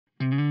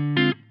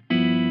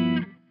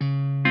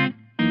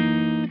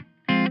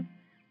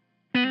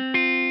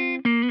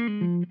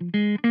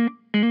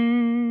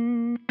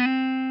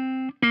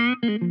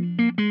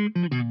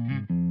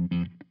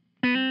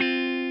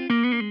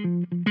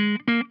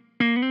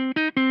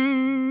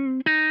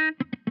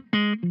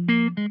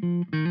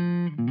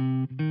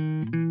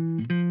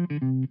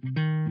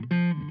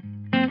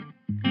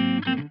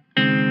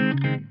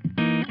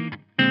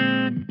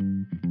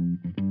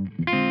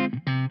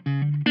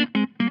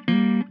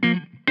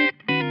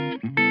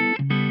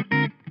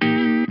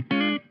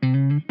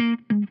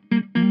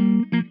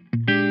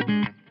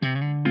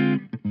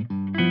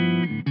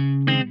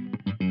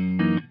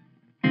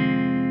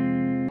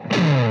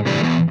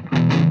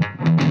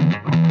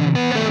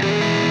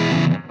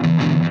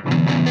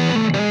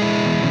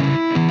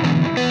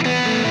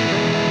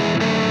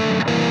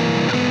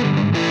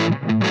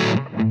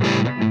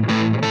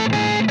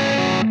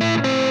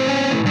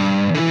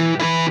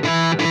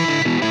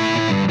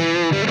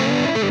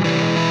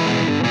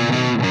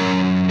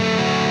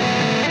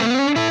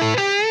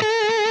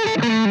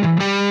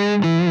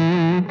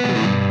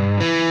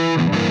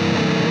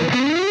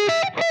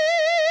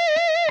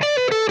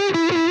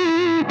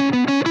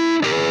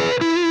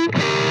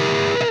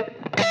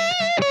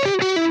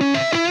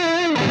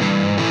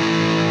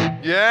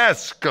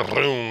Yes,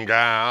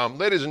 Karungam.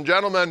 Ladies and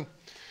gentlemen,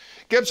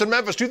 Gibson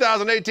Memphis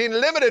 2018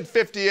 Limited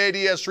 58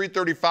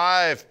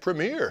 ES-335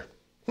 Premier.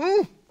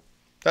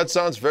 That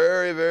sounds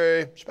very,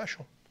 very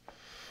special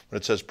when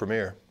it says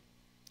Premier.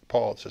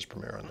 Paul, it says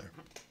Premier on there.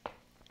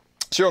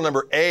 Serial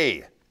number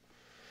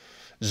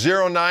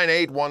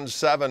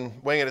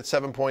A09817, weighing it at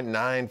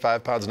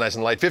 7.95 pounds, nice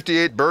and light.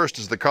 58 burst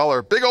is the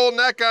color. Big old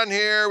neck on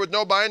here with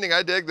no binding.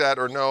 I dig that,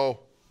 or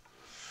no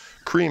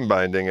cream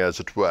binding,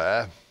 as it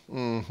were.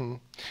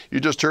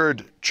 You just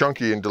heard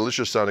chunky and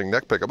delicious sounding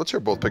neck pickup. Let's hear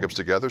both pickups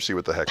together, see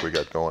what the heck we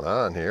got going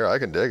on here. I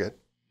can dig it.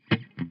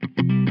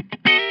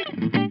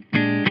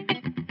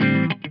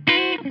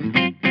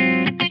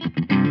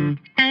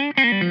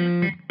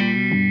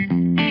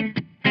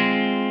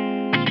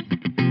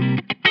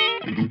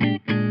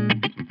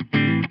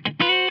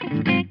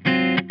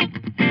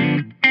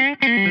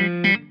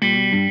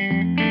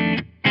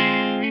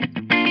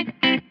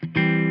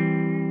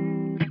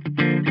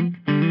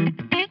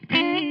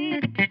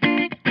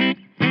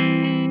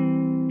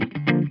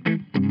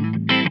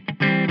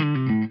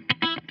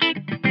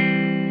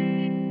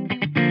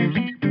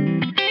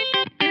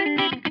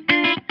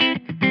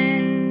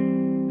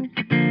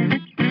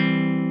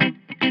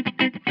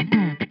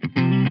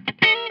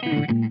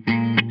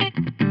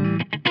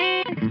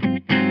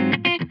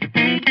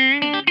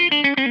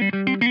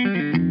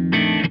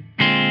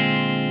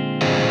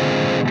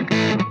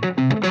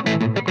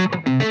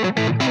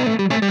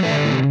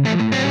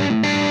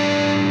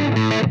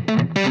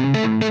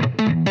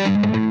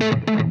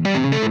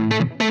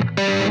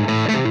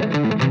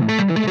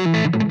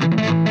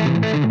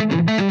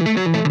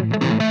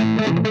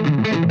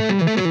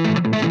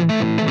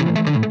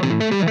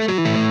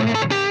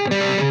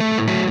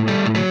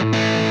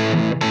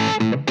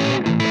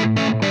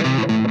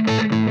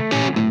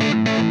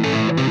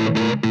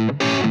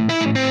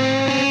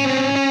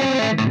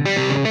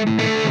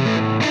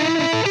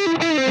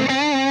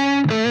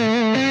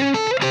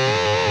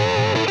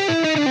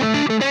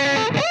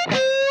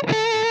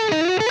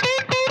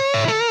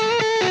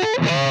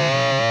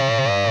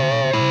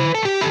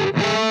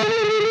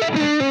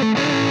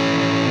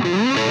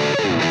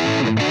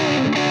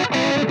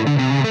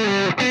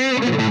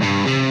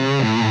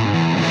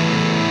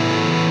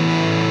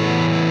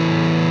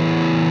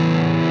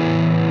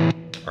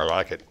 I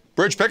like it.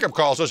 Bridge Pickup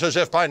calls us as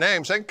if by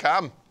name, saying,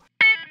 come.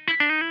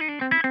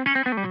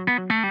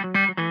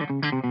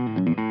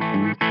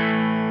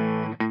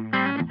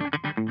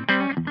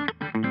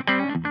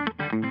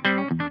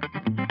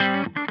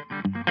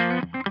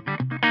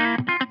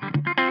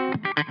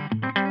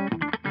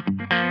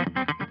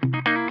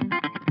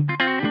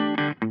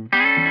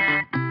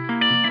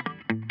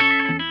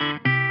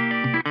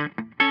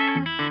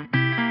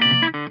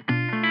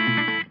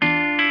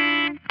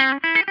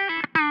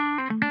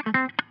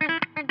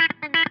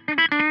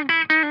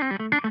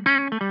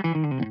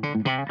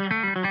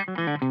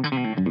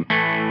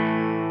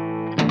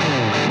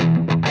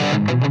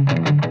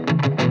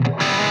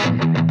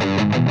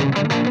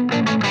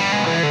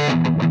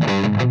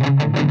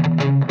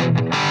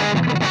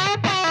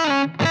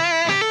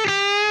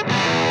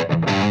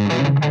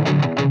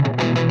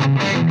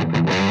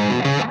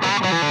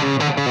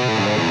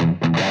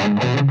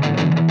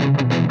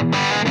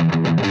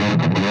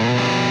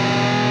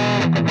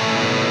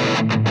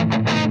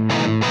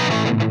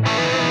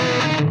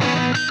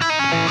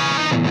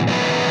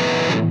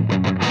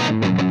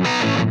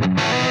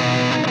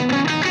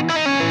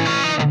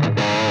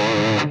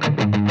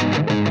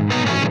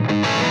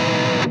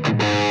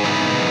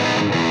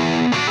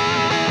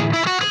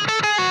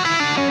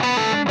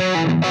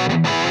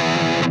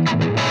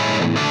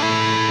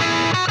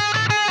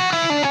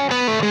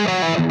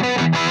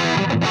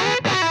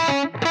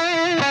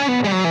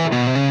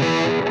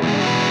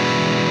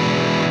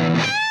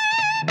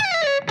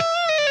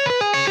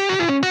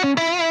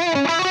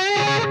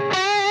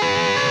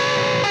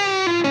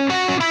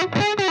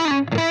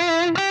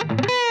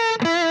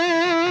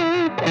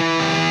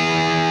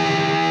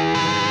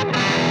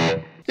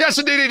 Yes,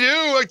 indeed,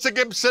 do. It's a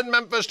Gibson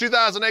Memphis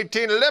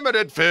 2018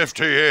 Limited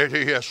 58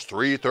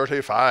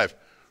 ES-335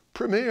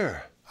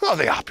 Premier. Oh,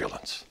 the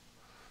opulence.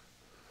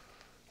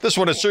 This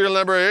one is serial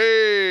number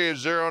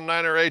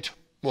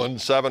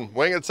A09817,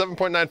 weighing at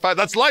 7.95.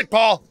 That's light,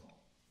 Paul.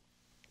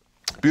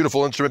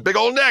 Beautiful instrument, big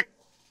old neck.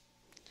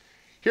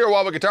 Here at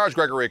Wildwood Guitars,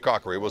 Gregory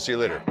Cockery. We'll see you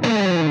later.